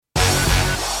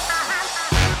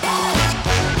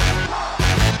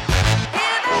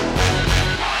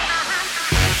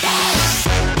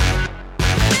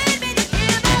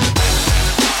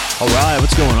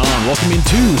Welcome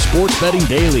into Sports Betting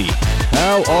Daily.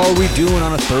 How are we doing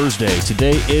on a Thursday?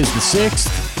 Today is the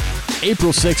 6th,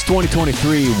 April 6th,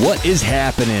 2023. What is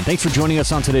happening? Thanks for joining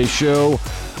us on today's show.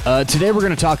 Today we're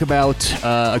going to talk about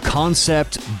a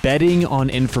concept, betting on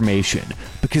information,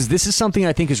 because this is something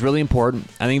I think is really important.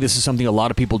 I think this is something a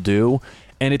lot of people do,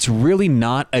 and it's really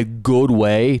not a good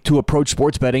way to approach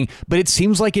sports betting, but it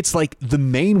seems like it's like the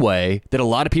main way that a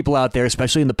lot of people out there,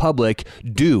 especially in the public,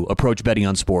 do approach betting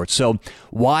on sports. So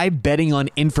why betting on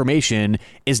information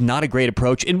is not a great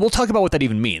approach, and we'll talk about what that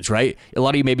even means, right? A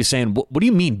lot of you may be saying, what do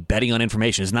you mean betting on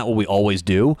information? Isn't that what we always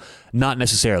do? Not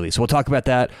necessarily. So we'll talk about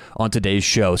that on today's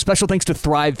show. Special thanks to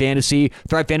Thrive Fantasy.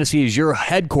 Thrive Fantasy is your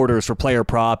headquarters for player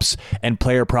props and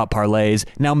player prop parlays.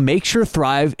 Now make sure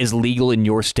Thrive is legal in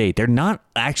your state. They're not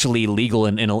actually legal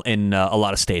in a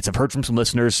lot of states. I've heard from some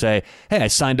listeners say, hey, I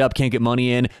signed up, can't get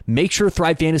money in. Make sure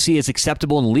Thrive Fantasy is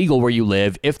acceptable and legal where you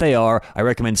live. If they are, I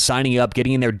recommend signing up,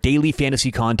 getting in their daily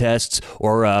fantasy contests,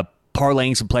 or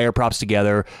parlaying some player props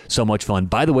together. So much fun.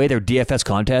 By the way, their DFS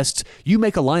contests, you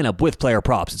make a lineup with player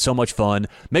props. It's so much fun.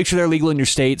 Make sure they're legal in your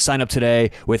state. Sign up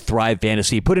today with Thrive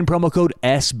Fantasy. Put in promo code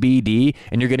SBD,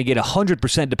 and you're going to get a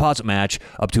 100% deposit match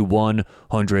up to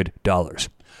 $100.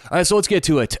 All right, so let's get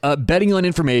to it. Betting on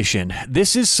information.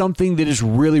 This is something that is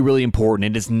really, really important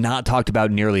and is not talked about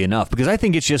nearly enough, because I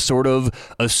think it's just sort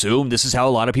of assumed this is how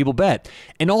a lot of people bet.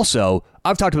 And also,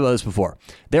 I've talked about this before.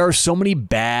 There are so many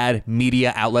bad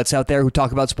media outlets out there who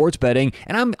talk about sports betting,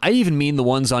 and I even mean the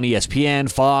ones on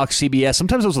ESPN, Fox, CBS.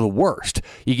 Sometimes those are the worst.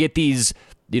 You get these,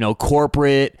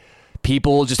 corporate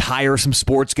people just hire some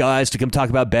sports guys to come talk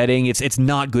about betting. It's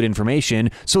not good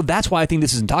information. So that's why I think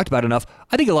this isn't talked about enough.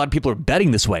 I think a lot of people are betting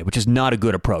this way, which is not a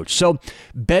good approach. So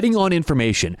betting on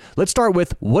information. Let's start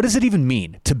with, what does it even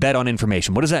mean to bet on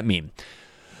information? What does that mean?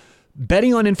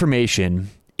 Betting on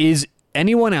information is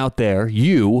anyone out there,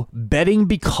 you, betting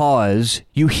because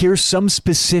you hear some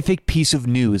specific piece of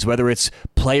news, whether it's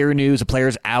player news, a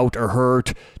player's out or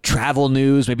hurt, travel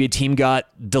news, maybe a team got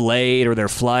delayed or their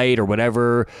flight or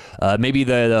whatever, maybe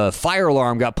the fire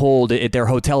alarm got pulled at their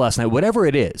hotel last night, whatever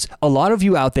it is. A lot of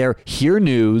you out there hear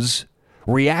news,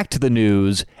 react to the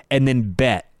news, and then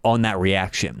bet on that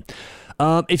reaction.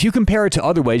 If you compare it to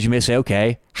other ways, you may say,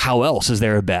 okay, how else is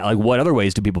there a bet? Like, what other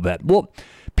ways do people bet? Well,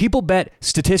 people bet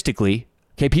statistically.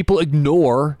 Okay, people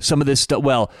ignore some of this stuff.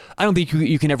 Well, I don't think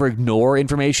you can ever ignore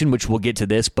information, which we'll get to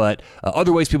this, but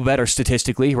other ways people bet are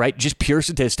statistically, right? Just pure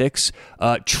statistics,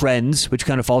 trends, which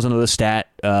kind of falls into the stat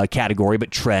category,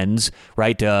 but trends,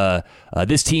 right?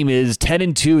 This team is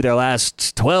 10-2 their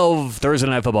last 12 Thursday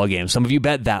night football games. Some of you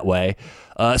bet that way.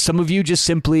 Some of you just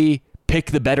simply pick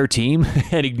the better team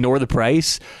and ignore the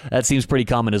price. That seems pretty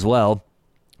common as well.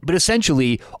 But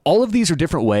essentially, all of these are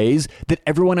different ways that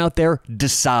everyone out there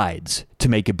decides to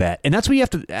make a bet. And that's what you have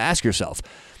to ask yourself.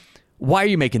 Why are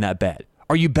you making that bet?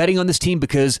 Are you betting on this team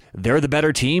because they're the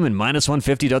better team and minus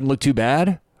 150 doesn't look too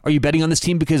bad? Are you betting on this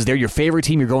team because they're your favorite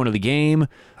team, you're going to the game?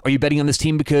 Are you betting on this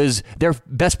team because their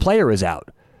best player is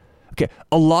out? Okay,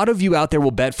 a lot of you out there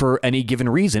will bet for any given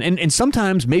reason. And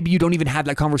sometimes maybe you don't even have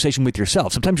that conversation with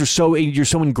yourself. Sometimes you're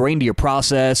so ingrained to your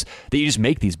process that you just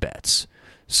make these bets.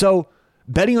 So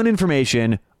betting on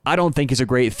information, I don't think is a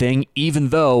great thing, even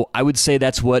though I would say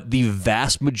that's what the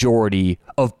vast majority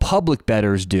of public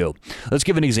bettors do. Let's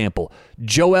give an example.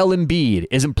 Joel Embiid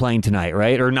isn't playing tonight,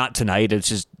 right? Or not tonight. It's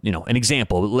just, an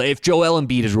example. If Joel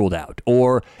Embiid is ruled out,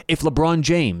 or if LeBron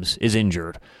James is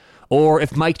injured, or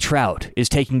if Mike Trout is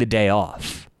taking the day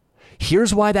off.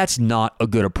 Here's why that's not a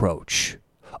good approach.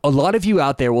 A lot of you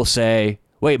out there will say,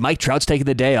 wait, Mike Trout's taking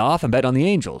the day off? I'm betting on the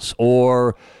Angels.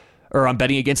 Or I'm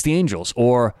betting against the Angels.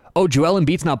 Or, oh, Joel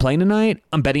Embiid's not playing tonight?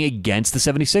 I'm betting against the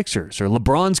 76ers. Or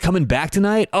LeBron's coming back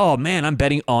tonight? Oh, man, I'm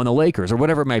betting on the Lakers, or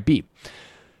whatever it might be.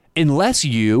 Unless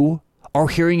you are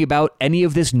hearing about any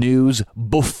of this news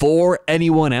before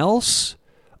anyone else,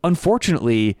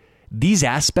 unfortunately, these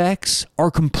aspects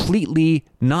are completely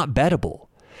not bettable.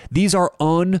 These are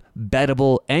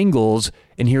unbettable angles,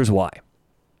 and here's why.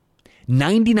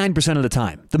 99% of the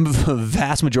time, the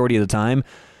vast majority of the time,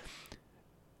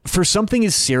 for something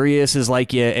as serious as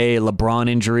like a LeBron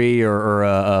injury or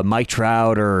a Mike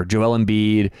Trout or Joel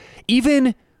Embiid,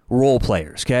 even role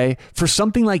players, okay? For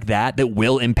something like that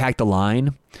will impact the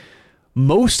line,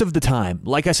 most of the time,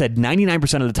 like I said,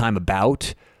 99% of the time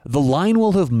the line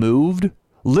will have moved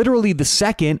literally the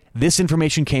second this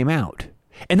information came out.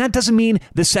 And that doesn't mean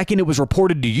the second it was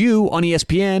reported to you on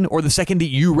ESPN or the second that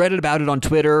you read about it on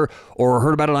Twitter or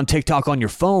heard about it on TikTok on your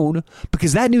phone,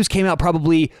 because that news came out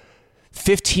probably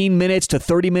 15 minutes to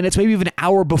 30 minutes, maybe even an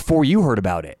hour before you heard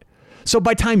about it. So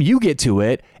by the time you get to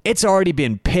it, it's already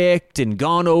been picked and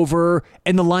gone over,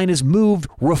 and the line is moved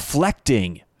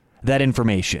reflecting that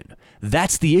information.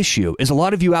 That's the issue, is a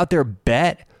lot of you out there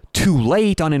bet too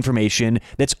late on information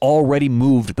that's already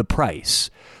moved the price.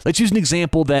 Let's use an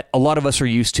example that a lot of us are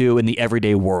used to in the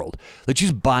everyday world. Let's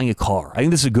use buying a car. I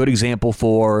think this is a good example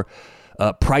for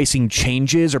pricing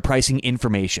changes or pricing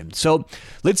information. So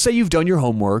let's say you've done your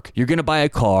homework, you're going to buy a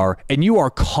car, and you are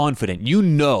confident, you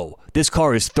know this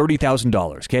car is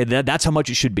 $30,000, okay? That's how much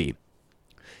it should be.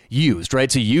 Used, right?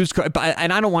 It's a used car,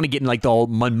 and I don't want to get in like the whole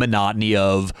monotony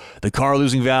of the car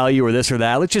losing value or this or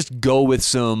that. Let's just go with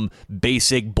some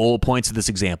basic bullet points of this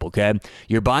example, okay?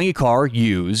 You're buying a car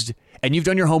used, and you've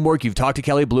done your homework, you've talked to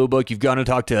Kelley Blue Book, you've gone and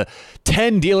talked to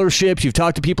 10 dealerships, you've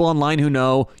talked to people online who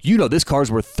know, this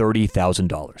car's worth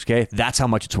 $30,000, okay? That's how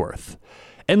much it's worth.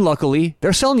 And luckily,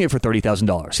 they're selling it for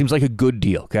 $30,000. Seems like a good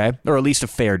deal, okay? Or at least a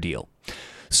fair deal.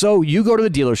 So you go to the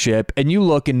dealership and you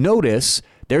look and notice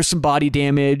there's some body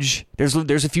damage, there's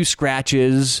a few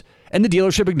scratches, and the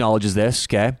dealership acknowledges this,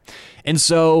 okay? And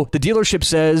so the dealership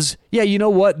says, yeah, you know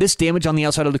what? This damage on the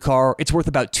outside of the car, it's worth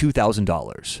about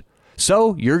 $2,000.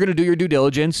 So you're going to do your due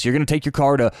diligence. You're going to take your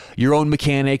car to your own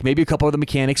mechanic, maybe a couple of the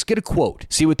mechanics, get a quote,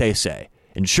 see what they say.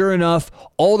 And sure enough,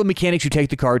 all the mechanics you take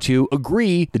the car to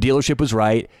agree the dealership was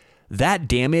right. That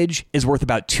damage is worth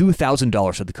about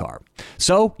 $2,000 of the car.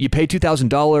 So you pay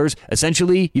 $2,000.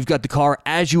 Essentially, you've got the car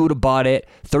as you would have bought it,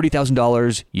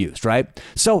 $30,000 used, right?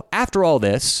 So after all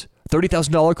this,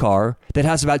 $30,000 car that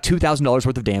has about $2,000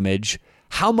 worth of damage,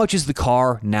 how much is the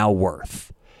car now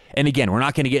worth? And again, we're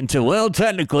not going to get into, well,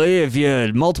 technically, if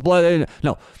you multiply,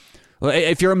 no.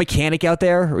 If you're a mechanic out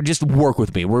there, just work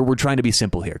with me. We're trying to be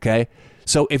simple here, okay?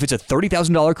 So if it's a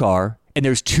 $30,000 car and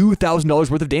there's $2,000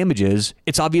 worth of damages,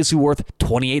 it's obviously worth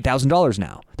 $28,000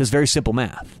 now. That's very simple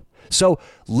math. So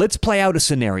let's play out a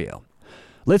scenario.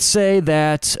 Let's say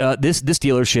that this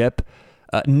dealership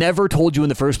never told you in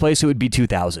the first place it would be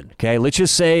 $2,000. Okay, let's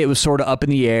just say it was sort of up in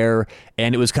the air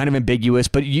and it was kind of ambiguous,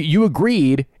 but you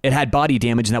agreed it had body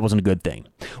damage and that wasn't a good thing.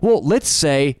 Well, let's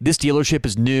say this dealership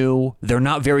is new, they're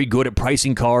not very good at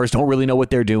pricing cars, don't really know what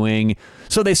they're doing.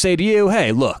 So they say to you,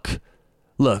 hey, look,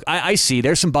 I see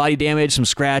there's some body damage, some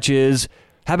scratches.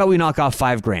 How about we knock off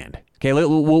 $5,000? Okay,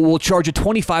 we'll charge you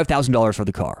 $25,000 for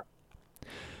the car.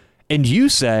 And you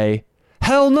say,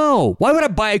 hell no. Why would I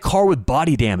buy a car with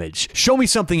body damage? Show me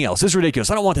something else. This is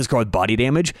ridiculous. I don't want this car with body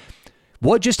damage.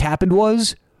 What just happened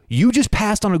was you just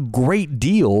passed on a great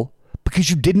deal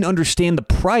because you didn't understand the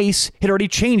price had already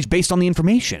changed based on the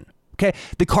information. Okay,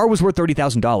 the car was worth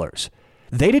 $30,000.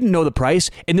 They didn't know the price.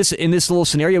 In this little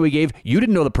scenario we gave, you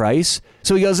didn't know the price.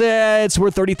 So he goes, it's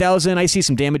worth $30,000. I see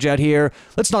some damage out here.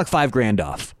 Let's knock $5,000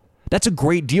 off. That's a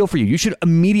great deal for you. You should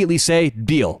immediately say,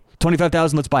 deal.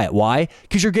 $25,000, let's buy it. Why?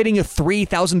 Because you're getting a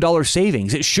 $3,000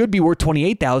 savings. It should be worth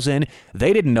 $28,000.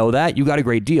 They didn't know that. You got a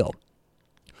great deal.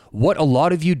 What a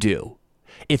lot of you do,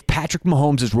 if Patrick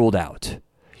Mahomes is ruled out,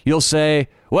 you'll say,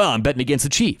 well, I'm betting against the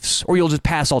Chiefs, or you'll just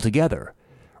pass altogether,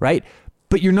 right?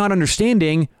 But you're not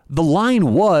understanding the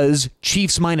line was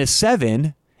Chiefs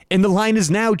 -7, and the line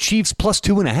is now Chiefs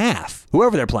 +2.5,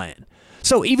 whoever they're playing.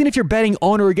 So even if you're betting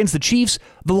on or against the Chiefs,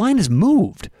 the line is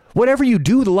moved. Whatever you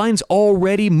do, the line's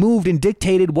already moved and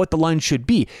dictated what the line should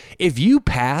be. If you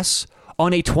pass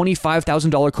on a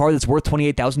 $25,000 car that's worth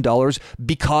 $28,000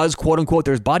 because, quote unquote,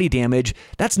 there's body damage,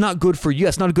 that's not good for you.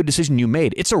 That's not a good decision you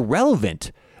made. It's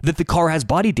irrelevant that the car has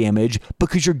body damage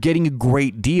because you're getting a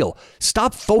great deal.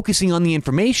 Stop focusing on the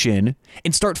information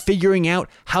and start figuring out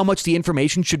how much the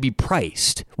information should be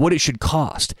priced, what it should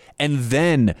cost, and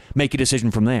then make a decision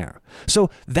from there.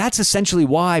 So that's essentially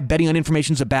why betting on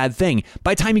information is a bad thing.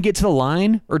 By the time you get to the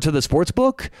line or to the sports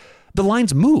book, the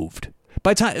line's moved.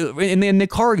 By time in the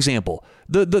car example,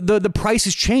 the price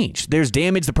has changed. There's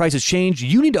damage, the price has changed.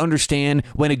 You need to understand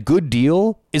when a good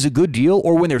deal is a good deal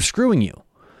or when they're screwing you.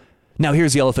 Now,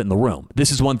 here's the elephant in the room.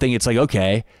 This is one thing. It's like,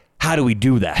 okay, how do we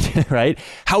do that, right?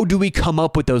 How do we come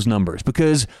up with those numbers?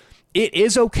 Because it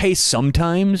is okay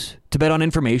sometimes to bet on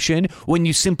information when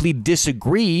you simply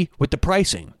disagree with the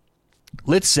pricing.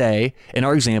 Let's say, in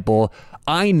our example,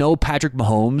 I know Patrick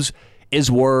Mahomes is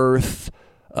worth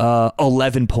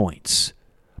 11 points,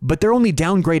 but they're only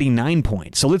downgrading 9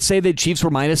 points. So let's say the Chiefs were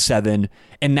 -7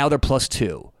 and now they're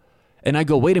 +2. And I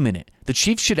go, wait a minute, the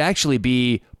Chiefs should actually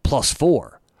be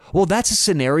 +4. Well, that's a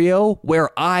scenario where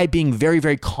I, being very,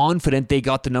 very confident they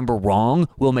got the number wrong,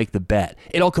 will make the bet.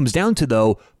 It all comes down to,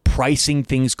 though, pricing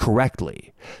things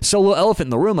correctly. So, little elephant in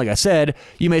the room, like I said,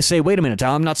 you may say, wait a minute,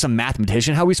 Tom, I'm not some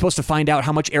mathematician. How are we supposed to find out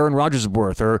how much Aaron Rodgers is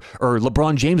worth or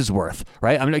LeBron James is worth,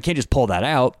 right? I mean, I can't just pull that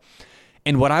out.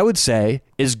 And what I would say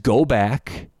is go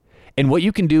back And what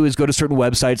you can do is go to certain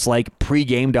websites like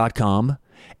pregame.com,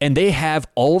 and they have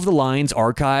all of the lines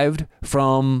archived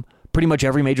from pretty much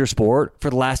every major sport for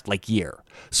the last year.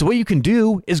 So what you can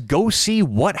do is go see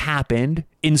what happened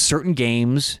in certain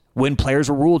games when players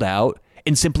were ruled out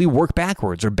and simply work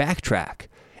backwards or backtrack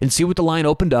and see what the line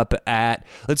opened up at.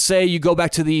 Let's say you go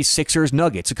back to the Sixers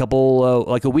Nuggets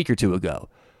a week or two ago.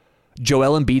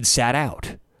 Joel Embiid sat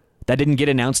out. That didn't get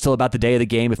announced till about the day of the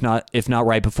game, if not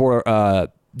right before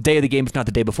day of the game, if not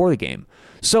the day before the game.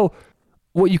 So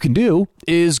what you can do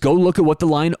is go look at what the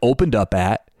line opened up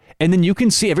at, and then you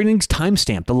can see everything's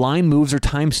timestamped. The line moves are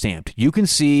timestamped. You can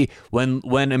see when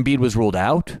Embiid was ruled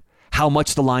out, how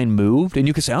much the line moved, and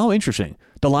you can say, oh, interesting.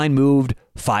 The line moved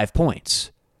 5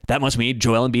 points. That must mean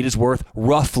Joel Embiid is worth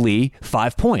roughly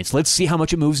 5 points. Let's see how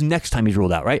much it moves next time he's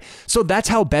ruled out, right? So that's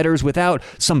how bettors, without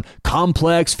some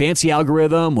complex, fancy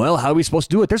algorithm, well, how are we supposed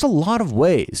to do it? There's a lot of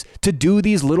ways to do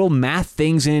these little math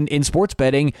things in sports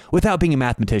betting without being a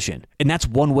mathematician. And that's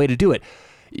one way to do it.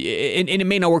 And it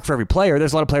may not work for every player.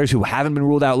 There's a lot of players who haven't been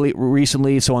ruled out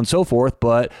recently, so on and so forth,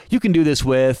 but you can do this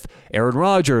with Aaron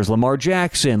Rodgers, Lamar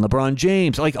Jackson, LeBron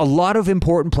James, a lot of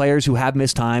important players who have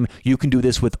missed time. You can do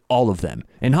this with all of them.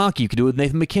 In hockey, you can do it with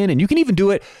Nathan McKinnon. You can even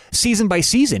do it season by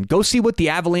season. Go see what the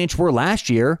Avalanche were last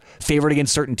year, favored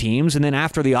against certain teams, and then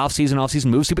after the offseason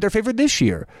moves, see what they're favored this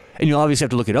year. And you'll obviously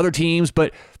have to look at other teams,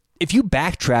 but if you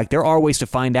backtrack, there are ways to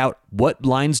find out what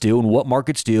lines do and what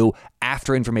markets do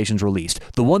after information's released.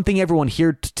 The one thing everyone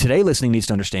here today listening needs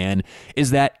to understand is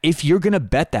that if you're going to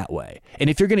bet that way, and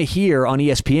if you're going to hear on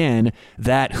ESPN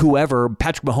that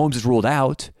Patrick Mahomes is ruled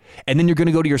out, and then you're going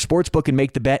to go to your sports book and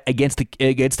make the bet against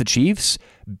the Chiefs,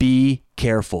 be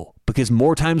careful. Because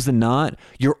more times than not,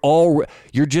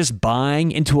 you're just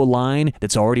buying into a line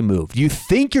that's already moved. You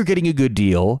think you're getting a good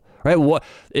deal, right? What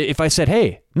if I said,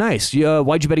 "Hey, nice,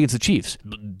 why'd you bet against the Chiefs?"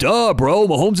 Duh, bro,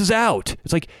 Mahomes is out.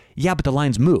 It's like, yeah, but the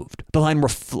line's moved. The line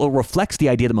reflects the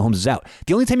idea that Mahomes is out.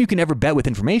 The only time you can ever bet with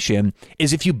information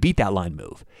is if you beat that line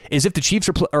move. Is if the Chiefs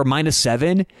are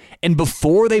 -7, and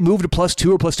before they move to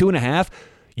 +2 or +2.5,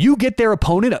 you get their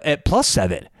opponent at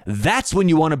 +7. That's when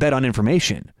you want to bet on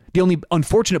information. The only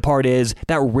unfortunate part is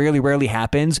that rarely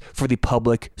happens for the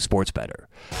public sports bettor.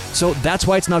 So that's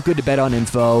why it's not good to bet on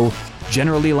info.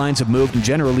 Generally, lines have moved, and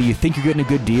generally, you think you're getting a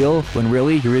good deal when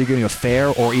really you're either getting a fair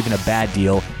or even a bad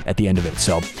deal at the end of it.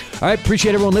 So, all right,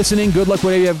 appreciate everyone listening. Good luck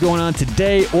whatever you have going on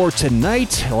today or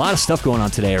tonight. A lot of stuff going on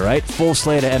today, right? Full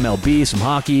slate of MLB, some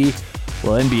hockey,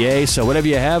 NBA. So whatever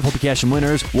you have, hope you cash some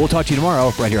winners. We'll talk to you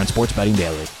tomorrow right here on Sports Betting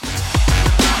Daily.